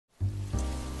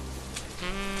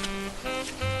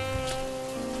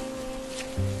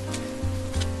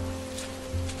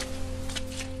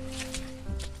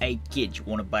Hey kid, you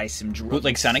wanna buy some drugs?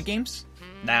 Bootleg Sonic games?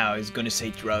 No, I was gonna say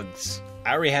drugs.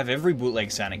 I already have every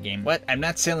Bootleg Sonic game. What? I'm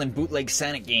not selling bootleg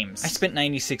Sonic games. I spent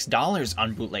 $96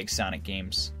 on Bootleg Sonic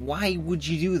games. Why would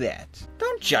you do that?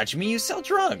 Don't judge me, you sell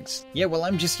drugs. Yeah, well,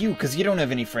 I'm just you, because you don't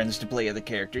have any friends to play other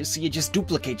characters, so you just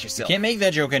duplicate yourself. Can't make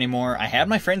that joke anymore. I had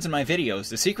my friends in my videos.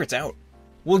 The secret's out.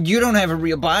 Well, you don't have a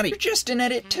real body. You're just an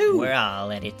edit too. We're all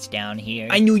edits down here.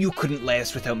 I knew you couldn't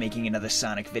last without making another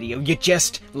Sonic video. You're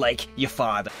just like your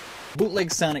father.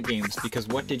 Bootleg Sonic games, because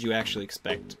what did you actually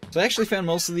expect? So I actually found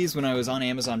most of these when I was on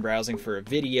Amazon browsing for a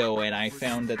video, and I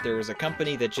found that there was a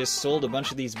company that just sold a bunch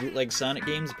of these bootleg Sonic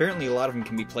games. Apparently a lot of them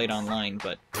can be played online,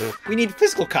 but we need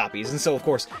physical copies, and so of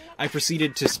course I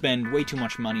proceeded to spend way too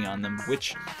much money on them,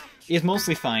 which is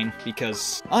mostly fine,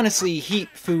 because honestly, heat,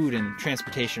 food, and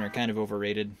transportation are kind of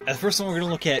overrated. The first one we're going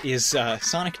to look at is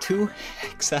Sonic 2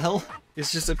 XL.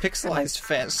 It's just a pixelized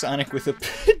fat Sonic with a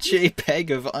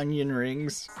JPEG of onion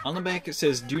rings. On the back it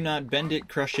says, do not bend it,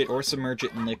 crush it, or submerge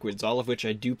it in liquids, all of which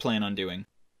I do plan on doing.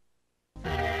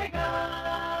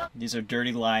 These are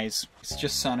dirty lies. It's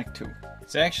just Sonic 2.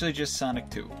 It's actually just Sonic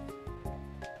 2.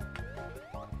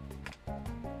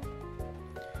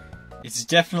 It's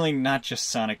definitely not just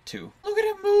Sonic 2. Look at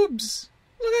him boobs!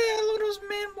 Look at that, look at those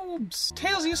man boobs!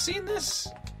 Tails, you seen this?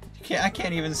 I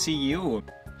can't even see you.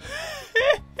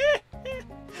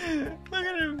 Look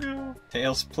at him go.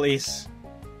 Tails, please.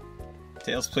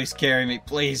 Tails, please carry me,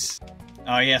 please.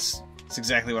 Oh yes, that's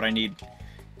exactly what I need.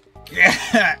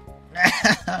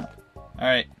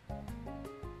 Alright.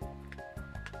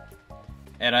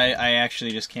 And I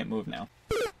actually just can't move now.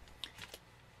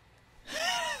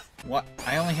 What?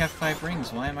 I only have 5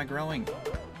 rings. Why am I growing?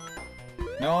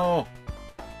 No!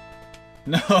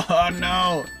 No!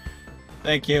 No!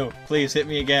 Thank you. Please hit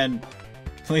me again.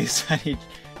 Please, I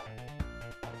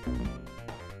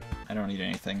don't need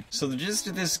anything. So the gist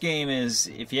of this game is,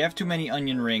 if you have too many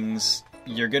onion rings,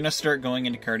 you're gonna start going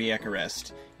into cardiac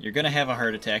arrest. You're gonna have a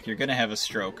heart attack, you're gonna have a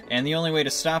stroke. And the only way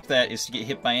to stop that is to get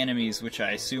hit by enemies, which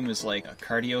I assume is like a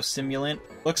cardio stimulant.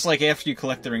 Looks like after you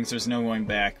collect the rings, there's no going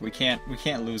back. We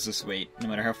can't lose this weight, no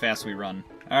matter how fast we run.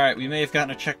 Alright, we may have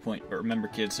gotten a checkpoint, but remember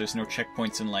kids, there's no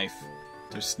checkpoints in life.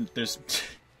 There's...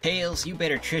 Tails, you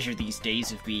better treasure these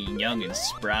days of being young and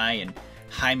spry and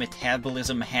high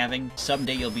metabolism having.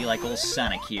 Someday you'll be like old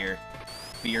Sonic here.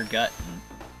 Beer gut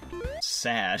and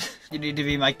sad. You need to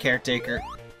be my caretaker.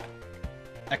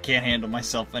 I can't handle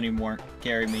myself anymore.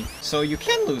 Carry me. So you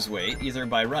can lose weight, either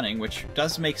by running, which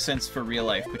does make sense for real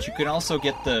life, but you can also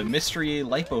get the mystery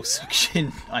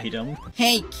liposuction item.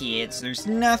 Hey kids, there's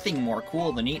nothing more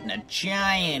cool than eating a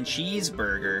giant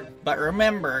cheeseburger. But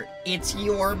remember, it's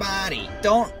your body.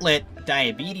 Don't let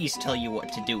diabetes tell you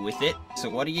what to do with it. So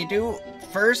what do?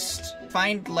 First,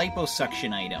 find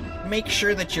liposuction item. Make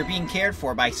sure that you're being cared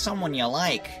for by someone you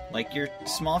like your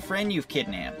small friend you've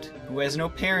kidnapped, who has no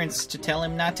parents to tell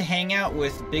him not to hang out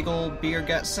with big old beer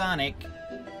gut Sonic.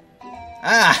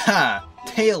 Ah!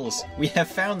 Tails! We have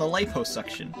found the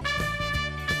liposuction.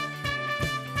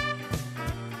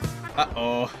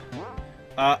 Uh-oh.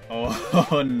 Uh-oh.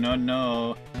 Oh,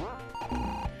 no.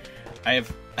 I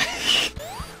have...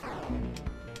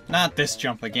 Not this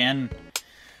jump again.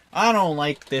 I don't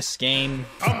like this game.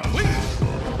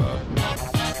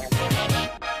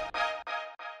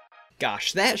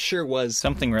 Gosh, that sure was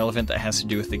something relevant that has to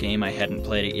do with the game. I hadn't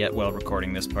played it yet while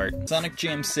recording this part. Sonic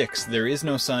Jam 6. There is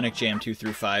no Sonic Jam 2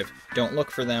 through 5. Don't look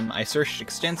for them. I searched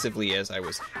extensively as I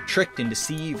was tricked and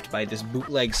deceived by this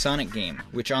bootleg Sonic game,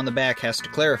 which on the back has to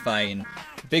clarify in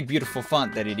big beautiful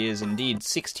font that it is indeed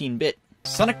 16-bit.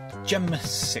 Sonic Jam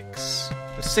 6.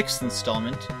 The 6th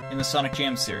installment in the Sonic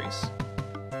Jam series.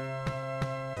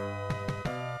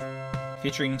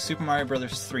 Featuring Super Mario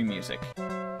Bros. 3 music.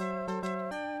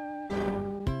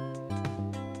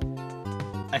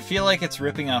 I feel like it's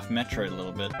ripping off Metroid a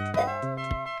little bit.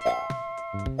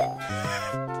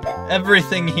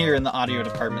 Everything here in the audio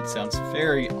department sounds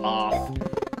very off.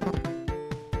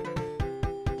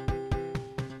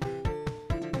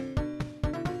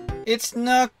 It's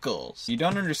Knuckles! You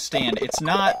don't understand. It's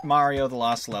not Mario the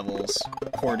Lost Levels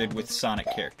ported with Sonic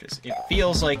characters. It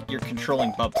feels like you're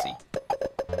controlling Bubsy.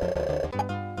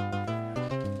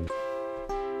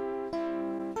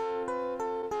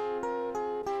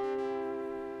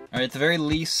 Alright, at the very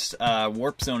least,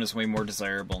 Warp Zone is way more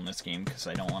desirable in this game because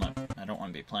I don't want to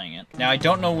be playing it. Now I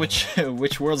don't know which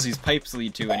which worlds these pipes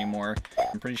lead to anymore.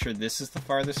 I'm pretty sure this is the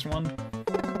farthest one.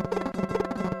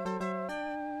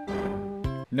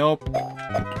 Nope.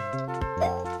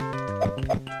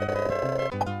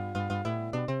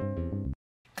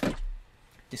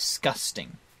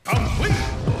 Disgusting.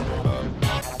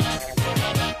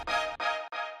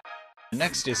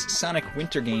 next is Sonic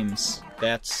Winter Games.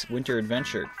 That's Winter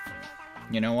Adventure.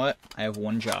 You know what? I have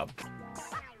one job.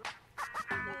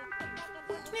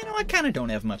 You know, I kind of don't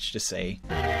have much to say.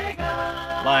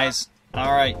 Lies.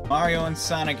 Alright, Mario and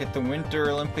Sonic at the Winter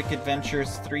Olympic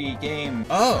Adventures 3 game.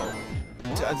 Oh!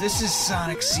 This is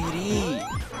Sonic CD!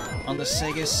 On the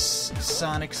Sega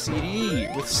Sonic CD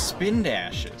with spin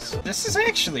dashes. This is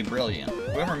actually brilliant.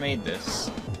 Whoever made this,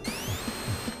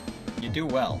 you do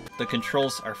well. The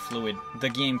controls are fluid. The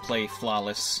gameplay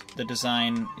flawless. The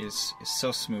design is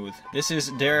so smooth. This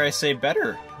is, dare I say,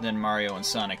 better than Mario and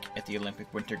Sonic at the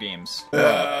Olympic Winter Games.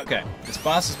 Okay, this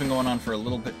boss has been going on for a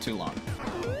little bit too long.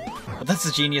 But that's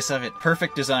the genius of it.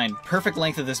 Perfect design, perfect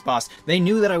length of this boss. They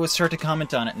knew that I would start to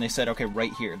comment on it, and they said, okay,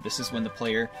 right here. This is when the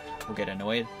player will get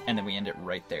annoyed, and then we end it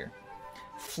right there.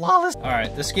 Flawless.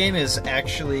 Alright, this game is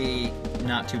actually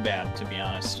not too bad, to be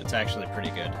honest. It's actually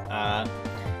pretty good.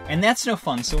 And that's no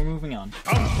fun, so we're moving on.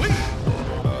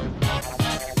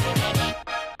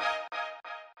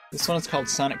 This one is called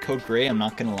Sonic Code Gray. I'm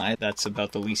not gonna lie, that's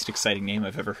about the least exciting name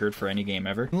I've ever heard for any game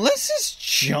ever. Let's just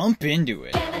jump into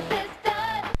it.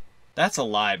 That's a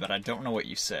lie, but I don't know what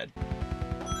you said.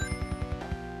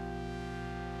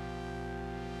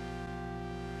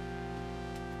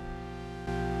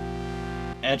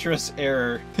 Address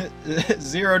error.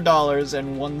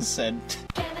 $0.01.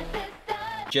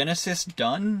 Genesis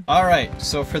done? Alright,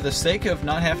 so for the sake of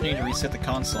not having to reset the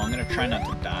console, I'm gonna try not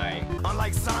to die.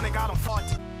 Unlike Sonic, I don't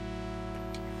fight.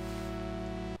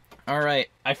 Alright,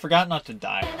 I forgot not to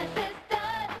die.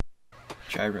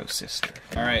 Gyro Sister.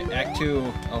 Alright, Act 2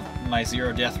 of my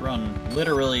Zero Death run.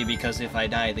 Literally because if I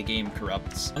die, the game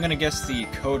corrupts. I'm gonna guess the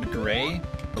code gray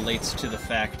relates to the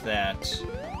fact that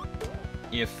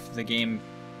if the game...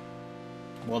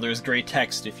 well, there's gray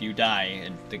text if you die,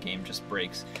 and the game just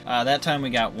breaks. That time we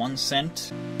got 1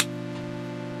 cent.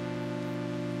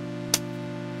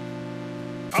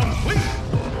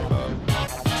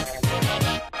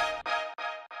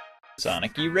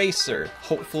 Sonic Eraser.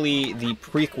 Hopefully the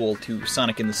prequel to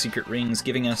Sonic and the Secret Rings,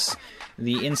 giving us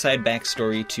the inside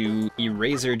backstory to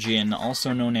Eraser Gin,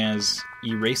 also known as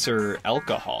Eraser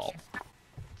Alcohol.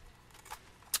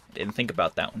 Didn't think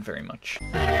about that one very much.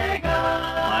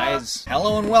 Lies.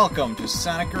 Hello and welcome to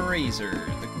Sonic Eraser,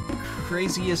 the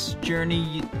craziest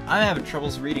journey. I'm having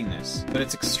troubles reading this, but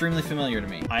it's extremely familiar to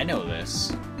me. I know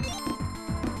this.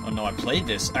 Oh no, I played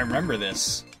this. I remember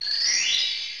this.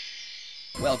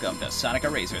 Welcome to Sonic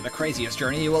Eraser, the craziest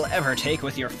journey you will ever take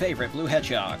with your favorite blue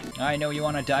hedgehog. I know you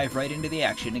want to dive right into the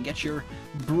action and get your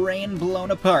brain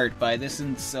blown apart by this,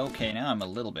 and so okay, now I'm a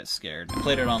little bit scared. I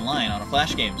played it online on a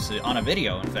Flash game, on a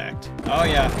video, in fact. Oh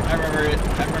yeah, I remember it.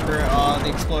 I remember all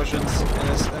the explosions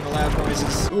and the loud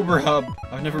noises. Uber Hub.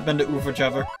 I've never been to Uber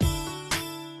Java.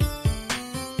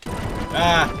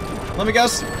 Ah, let me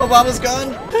guess. Obama's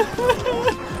gone.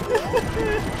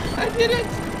 I did it.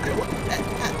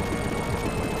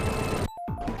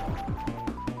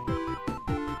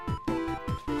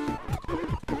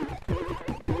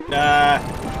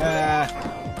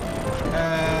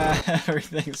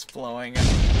 Everything's blowing up.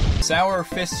 Sour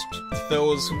Fist,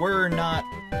 those were not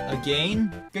a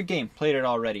game. Good game, played it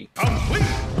already.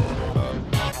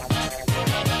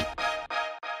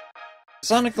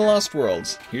 Sonic the Lost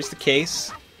Worlds. Here's the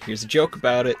case. Here's a joke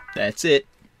about it. That's it.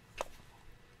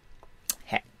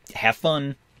 Have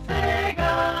fun.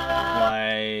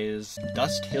 Lies.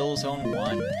 Dust Hill Zone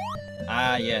 1.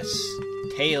 Ah, yes.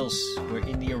 Tails, we're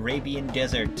in the Arabian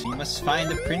desert. You must find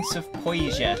the Prince of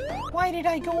Persia. Why did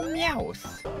I go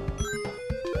Meowth?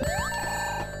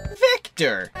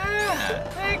 Vector! Ah,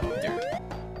 Vector.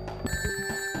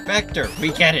 Vector,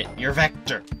 we get it. You're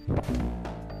Vector.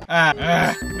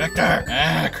 Vector!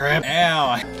 Ah, crap.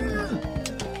 Ow.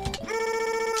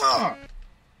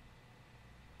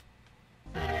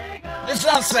 It's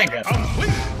not Sega!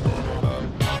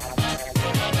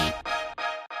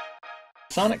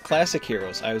 Sonic Classic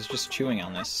Heroes. I was just chewing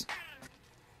on this.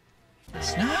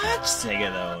 It's not Sega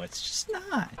though, it's just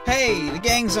not. Hey, the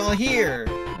gang's all here!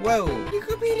 Whoa! You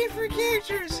could be different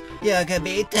characters! You could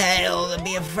be Tails and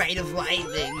be afraid of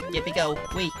lightning. Yippee go.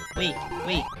 Wee.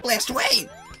 Blast away!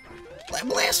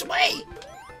 Blast away!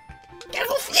 Gotta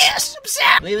go fast! I'm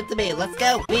sad! Leave it to me, let's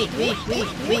go. Wee.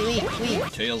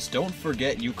 Tails, don't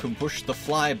forget you can push the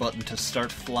fly button to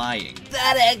start flying.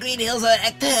 Sonic, Green Hills are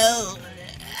Ecto.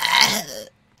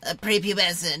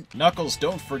 Prepubescent. Knuckles,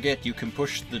 don't forget you can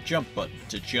push the jump button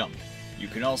to jump. You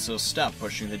can also stop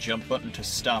pushing the jump button to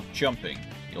stop jumping.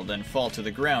 You'll then fall to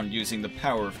the ground using the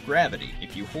power of gravity.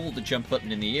 If you hold the jump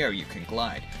button in the air, you can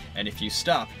glide. And if you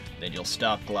stop, then you'll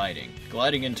stop gliding.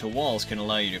 Gliding into walls can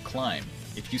allow you to climb.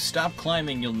 If you stop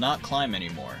climbing, you'll not climb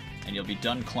anymore. and you'll be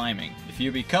done climbing. If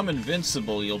you become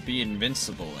invincible, you'll be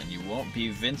invincible, and you won't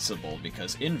be vincible,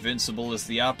 because invincible is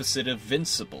the opposite of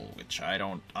vincible, which I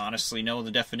don't honestly know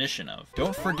the definition of.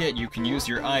 Don't forget you can use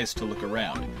your eyes to look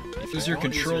around. Use your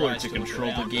controller to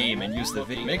control the game and use the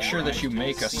video. Make sure that you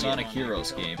make a Sonic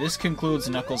Heroes game. This concludes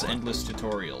Knuckles' endless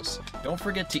tutorials. Don't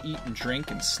forget to eat and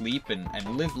drink and sleep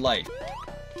and live life.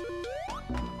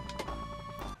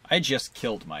 I just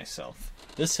killed myself.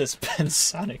 This has been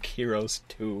Sonic Heroes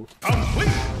 2.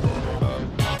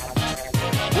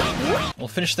 We'll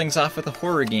finish things off with a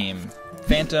horror game.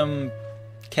 Phantom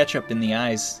Ketchup in the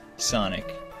Eyes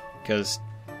Sonic. Because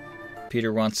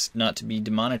Peter wants not to be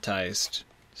demonetized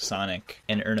Sonic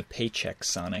and earn a paycheck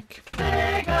Sonic.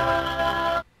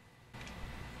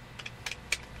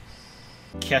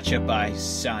 Ketchup Eyes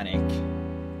Sonic.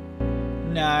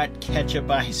 Not Ketchup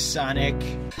Eyes Sonic.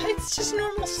 It's just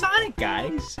normal Sonic,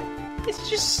 guys. It's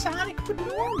just Sonic, but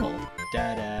normal.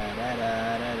 Da da da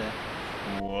da da da.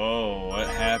 Whoa, what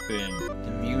happened?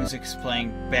 The music's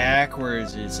playing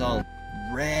backwards. It's all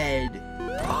red.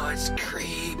 Oh, it's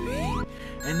creepy.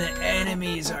 And the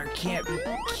enemies can't be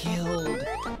killed.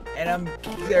 And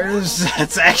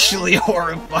that's actually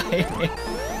horrifying.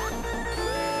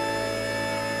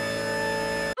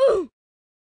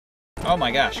 Oh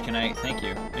my gosh, thank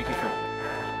you. Thank you for...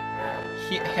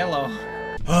 hello.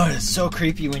 Oh, it's so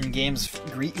creepy when games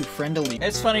greet you friendly.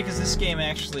 It's funny because this game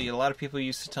actually, a lot of people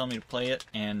used to tell me to play it,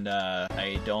 and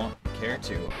I don't care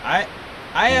to. I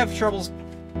have troubles...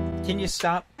 Can you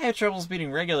stop? I have troubles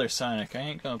beating regular Sonic. I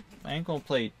ain't gonna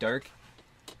play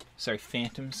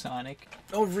Phantom Sonic.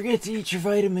 Don't forget to eat your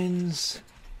vitamins.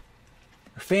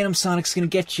 Or Phantom Sonic's gonna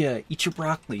get you. Eat your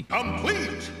broccoli.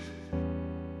 Complete!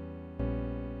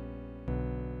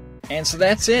 And so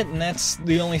that's it, and that's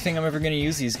the only thing I'm ever going to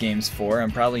use these games for. I'm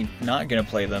probably not going to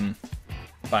play them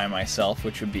by myself,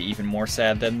 which would be even more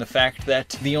sad than the fact that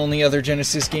the only other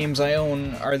Genesis games I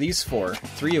own are these four.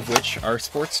 4 of which are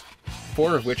sports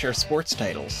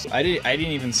titles. I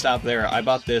didn't even stop there. I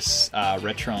bought this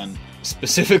Retron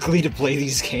specifically to play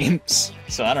these games.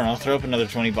 So I don't know, throw up another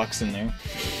 20 bucks in there.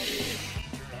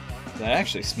 That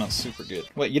actually smells super good.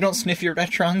 What, you don't sniff your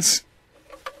Retrons?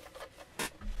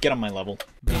 Get on my level.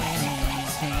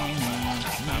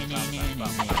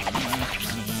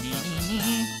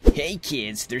 Hey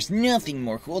kids, there's nothing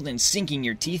more cool than sinking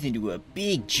your teeth into a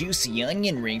big juicy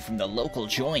onion ring from the local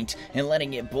joint and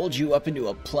letting it bulge you up into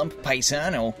a plump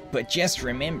paisano. But just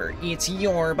remember, it's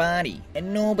your body,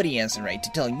 and nobody has the right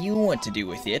to tell you what to do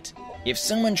with it. If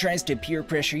someone tries to peer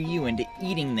pressure you into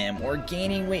eating them or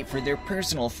gaining weight for their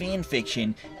personal fan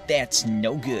fiction, that's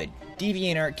no good.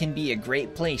 DeviantArt can be a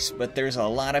great place, but there's a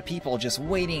lot of people just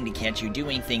waiting to catch you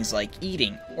doing things like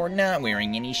eating or not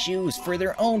wearing any shoes for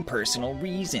their own personal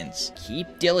reasons.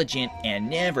 Keep diligent and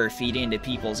never feed into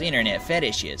people's internet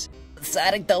fetishes.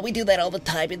 Sonic, don't we do that all the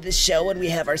time in this show when we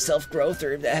have our self-growth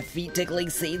or have feet-tickling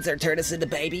scenes or turn us into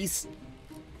babies?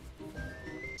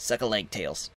 Suck a leg,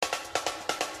 Tails.